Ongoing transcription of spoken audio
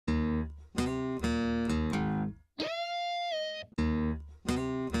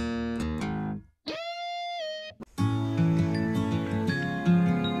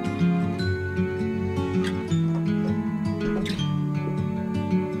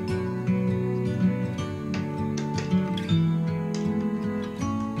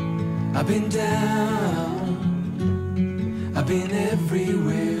I've been down, I've been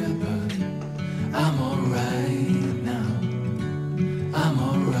everywhere, but I'm alright now. I'm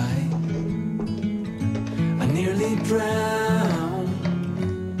alright. I nearly drowned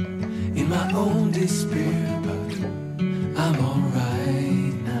in my own despair, but I'm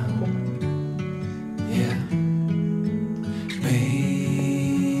alright now. Yeah,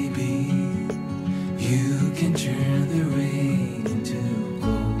 baby, you can turn the rain into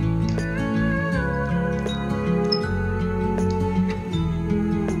gold.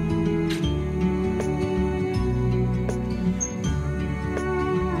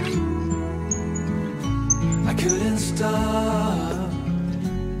 I couldn't stop,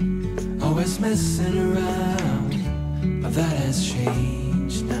 always messing around, but that has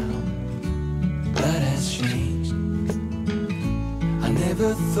changed now. That has changed. I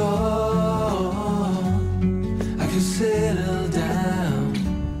never thought I could settle down,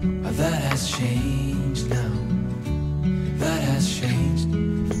 but that has changed now. That has changed.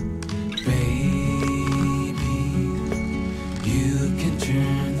 Baby, you can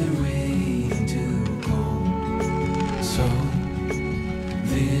turn the rain into gold. So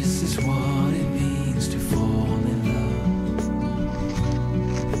this is what it means to fall in love.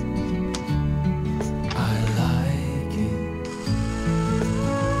 I like it.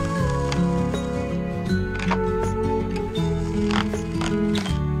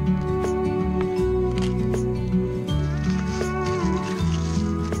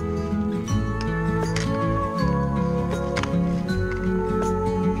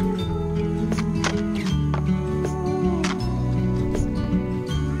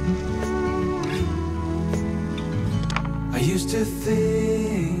 I used to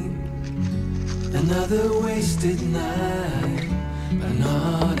think another wasted night, but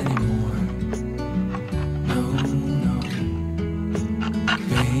not anymore. No, no.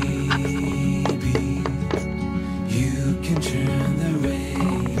 Baby, you can turn the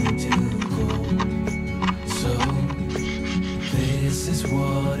rain into gold. So this is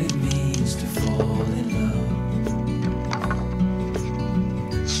what it means to fall in love.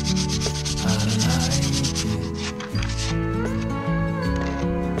 I like it.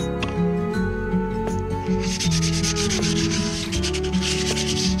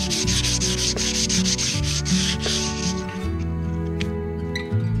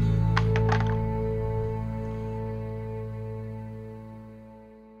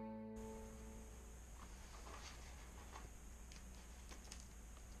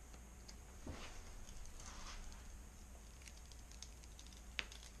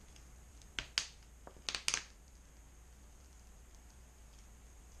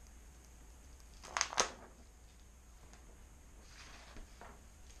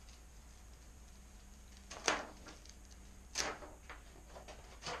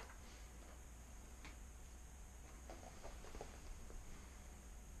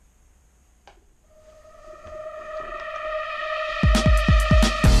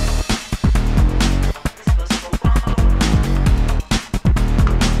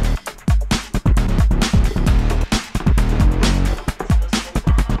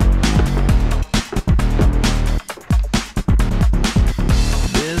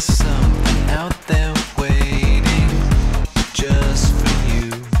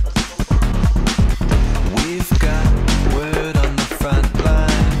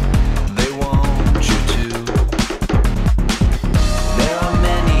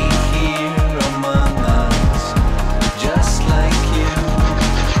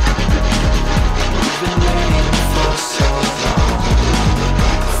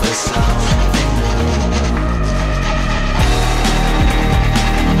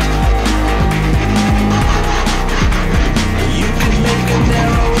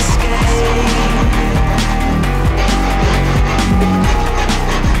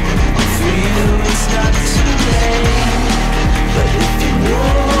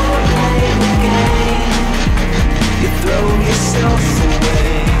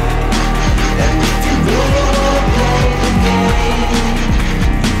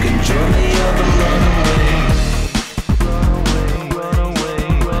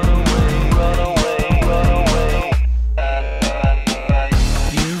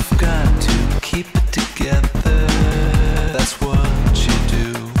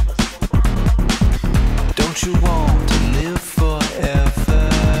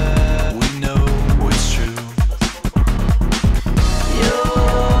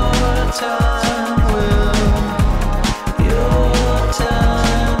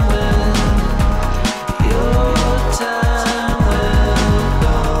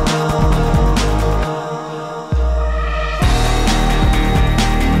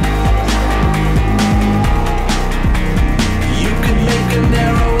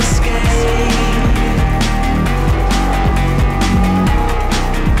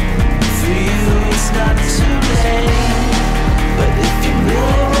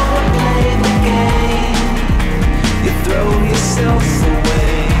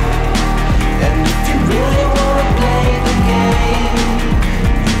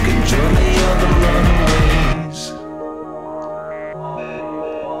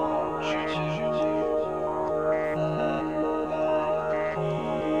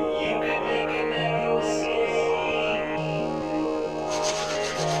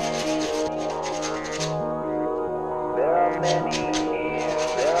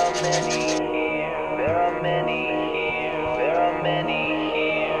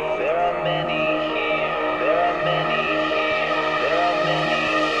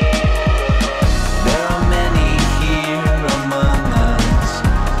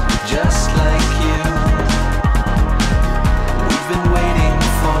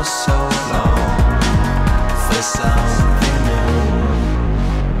 so long for something more.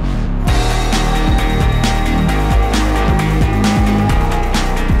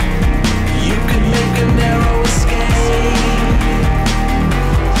 You can make a narrow escape.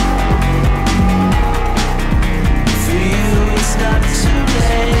 For you it's not too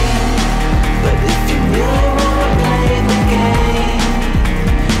late. But if you really wanna play the game,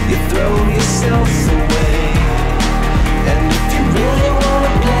 you throw yourself away. And if you really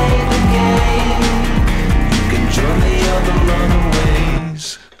wanna play the game, you can join the other runaways.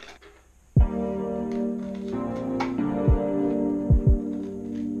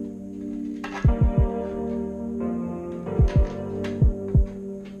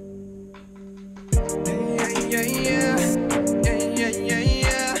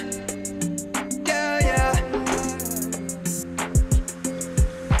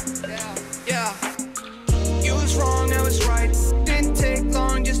 You was wrong, I was right. Didn't take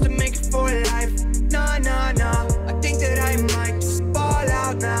long just to make it for life. Nah, nah, nah, I think that I might just fall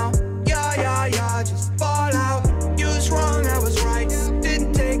out now. Yeah, just fall out. You was wrong, I was right.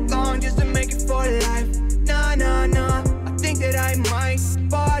 Didn't take long just to make it for life. Nah, nah, nah, I think that I might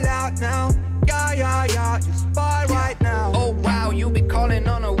fall out now. Yeah, just fall right now. Oh wow, you be calling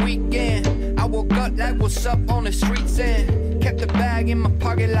on a weekend. I woke up like what's up on the streets and kept the bag in my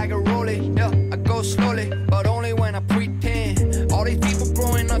pocket like a rollie. Yeah, I go slowly, but only when I pretend. All these people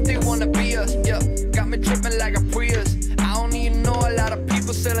growing up, they wanna be us. Yeah, got me tripping like a Prius. I don't even know a lot of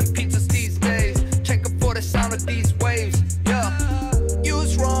people selling pizzas these days. Check up for the sound of these waves. Yeah, You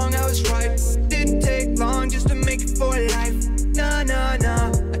was wrong, I was right. Didn't take long just to make it for life. Nah, nah, nah,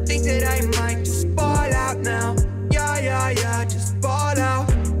 I think that I might just fall out now. Yeah, just fall out.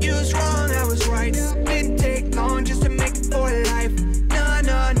 You was wrong, I was right. Didn't take long just to make it for life. Nah,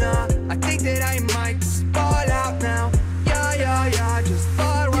 nah, nah, I think that I might just fall out now. Yeah, just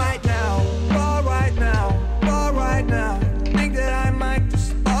fall right now. Fall right now, fall right now. Think that I might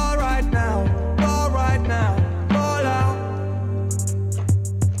just fall right now. Fall right now, fall out.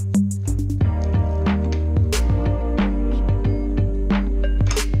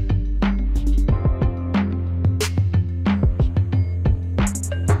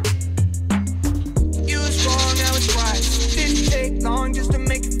 You was wrong, I was right. Didn't take long just to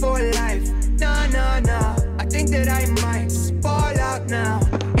make it for life. Nah, nah, nah, I think that I might just fall out now.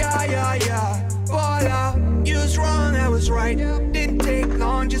 Yeah, fall out. You was wrong, I was right. Didn't take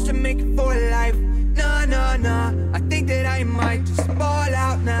long just to make it for life. Nah, nah, nah, I think that I might just fall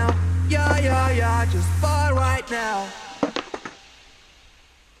out now. Yeah, just fall right now.